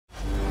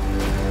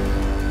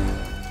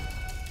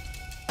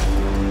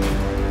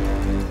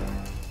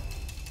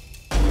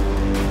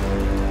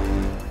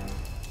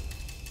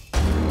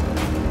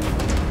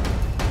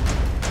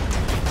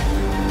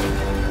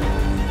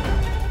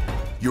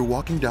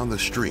walking down the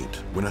street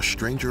when a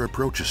stranger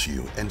approaches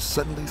you and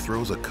suddenly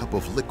throws a cup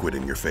of liquid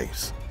in your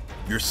face.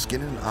 Your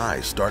skin and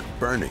eyes start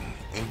burning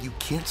and you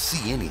can't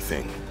see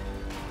anything.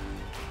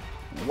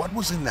 What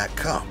was in that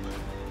cup?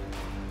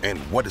 And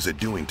what is it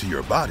doing to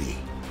your body?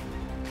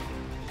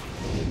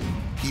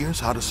 Here's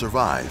how to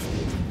survive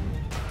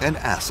an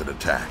acid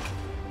attack.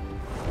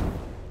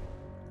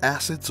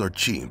 Acids are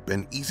cheap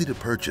and easy to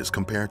purchase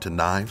compared to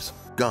knives,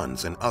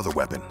 guns, and other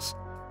weapons.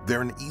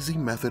 They're an easy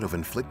method of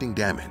inflicting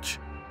damage.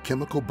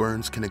 Chemical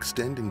burns can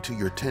extend into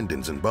your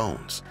tendons and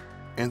bones,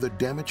 and the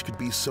damage could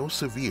be so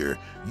severe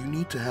you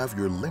need to have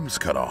your limbs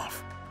cut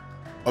off.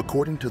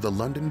 According to the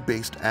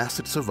London-based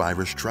Acid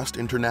Survivors Trust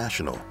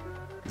International,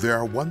 there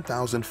are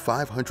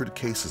 1,500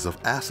 cases of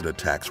acid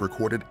attacks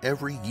recorded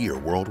every year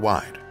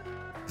worldwide.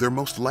 They're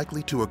most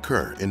likely to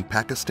occur in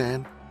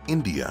Pakistan,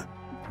 India,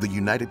 the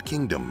United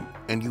Kingdom,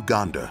 and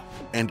Uganda,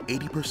 and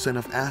 80%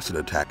 of acid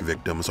attack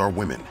victims are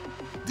women.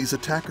 These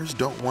attackers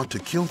don't want to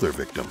kill their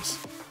victims.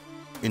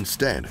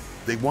 Instead,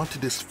 they want to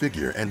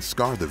disfigure and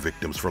scar the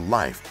victims for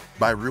life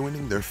by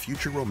ruining their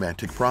future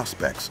romantic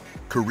prospects,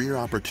 career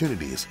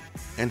opportunities,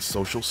 and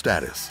social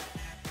status.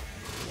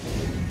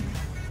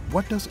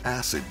 What does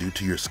acid do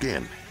to your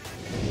skin?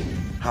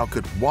 How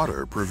could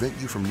water prevent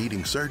you from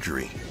needing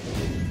surgery?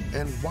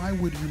 And why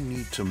would you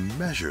need to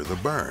measure the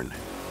burn?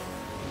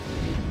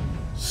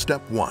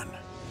 Step 1.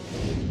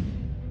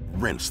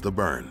 Rinse the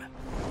burn.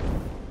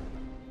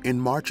 In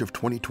March of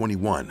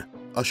 2021,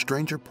 a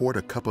stranger poured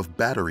a cup of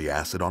battery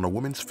acid on a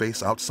woman's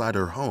face outside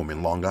her home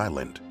in Long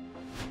Island.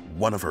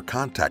 One of her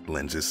contact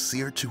lenses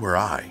seared to her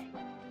eye,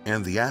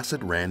 and the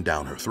acid ran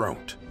down her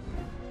throat.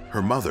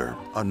 Her mother,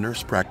 a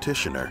nurse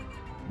practitioner,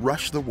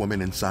 rushed the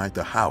woman inside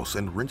the house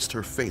and rinsed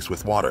her face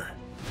with water.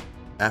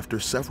 After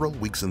several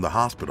weeks in the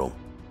hospital,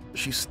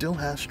 she still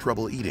has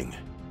trouble eating,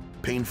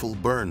 painful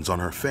burns on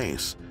her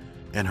face,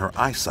 and her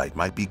eyesight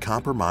might be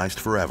compromised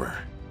forever.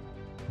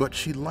 But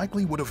she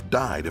likely would have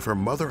died if her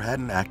mother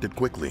hadn't acted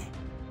quickly.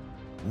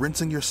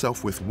 Rinsing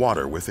yourself with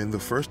water within the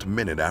first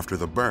minute after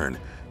the burn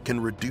can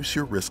reduce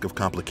your risk of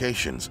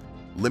complications,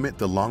 limit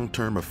the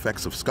long-term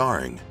effects of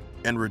scarring,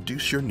 and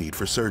reduce your need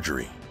for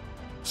surgery.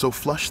 So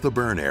flush the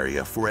burn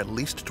area for at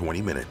least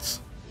 20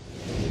 minutes.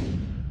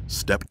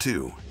 Step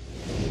 2.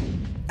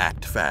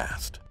 Act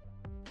fast.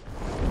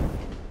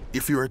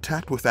 If you're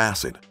attacked with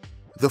acid,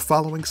 the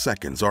following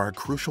seconds are a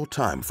crucial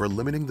time for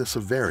limiting the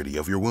severity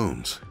of your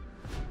wounds.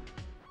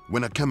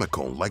 When a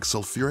chemical like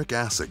sulfuric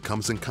acid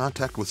comes in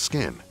contact with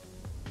skin,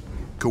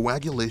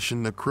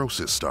 coagulation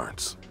necrosis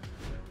starts.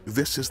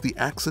 This is the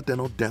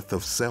accidental death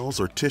of cells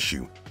or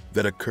tissue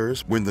that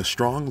occurs when the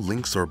strong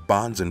links or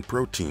bonds in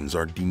proteins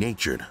are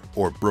denatured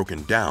or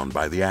broken down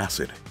by the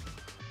acid.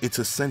 It's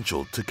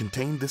essential to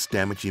contain this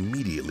damage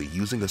immediately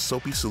using a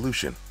soapy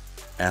solution,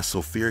 as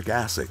sulfuric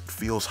acid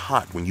feels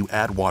hot when you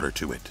add water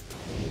to it.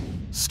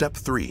 Step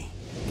 3.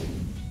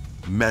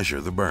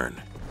 Measure the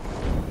burn.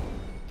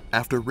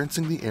 After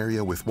rinsing the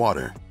area with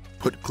water,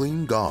 put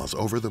clean gauze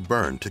over the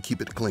burn to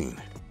keep it clean.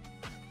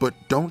 But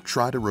don't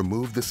try to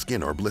remove the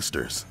skin or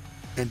blisters.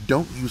 And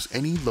don't use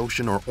any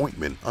lotion or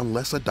ointment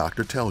unless a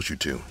doctor tells you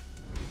to.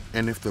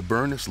 And if the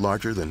burn is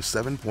larger than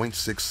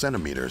 7.6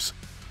 centimeters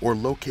or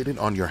located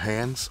on your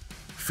hands,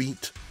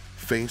 feet,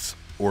 face,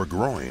 or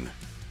groin,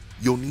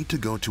 you'll need to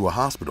go to a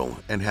hospital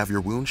and have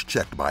your wounds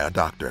checked by a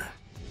doctor.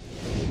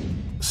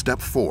 Step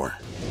 4.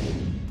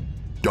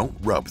 Don't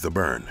rub the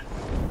burn.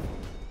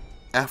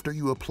 After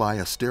you apply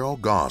a sterile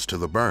gauze to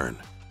the burn,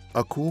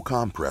 a cool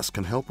compress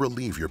can help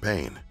relieve your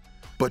pain.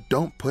 But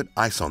don't put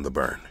ice on the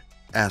burn,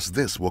 as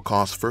this will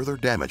cause further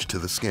damage to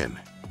the skin.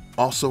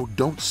 Also,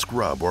 don't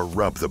scrub or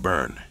rub the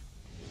burn.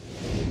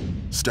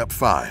 Step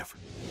 5.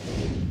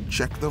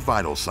 Check the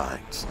vital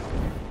signs.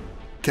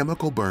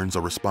 Chemical burns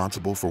are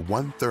responsible for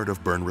 1/3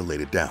 of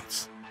burn-related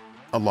deaths.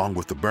 Along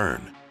with the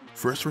burn,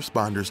 first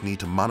responders need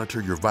to monitor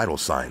your vital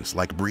signs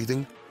like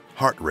breathing,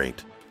 heart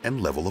rate,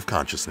 and level of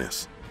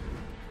consciousness.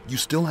 You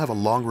still have a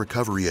long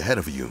recovery ahead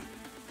of you,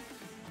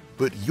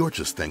 but you're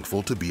just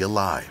thankful to be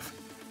alive.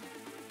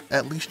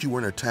 At least you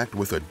weren't attacked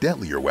with a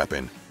deadlier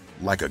weapon,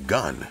 like a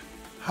gun.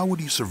 How would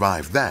you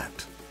survive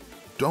that?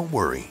 Don't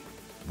worry,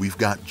 we've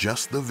got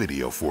just the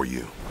video for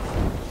you.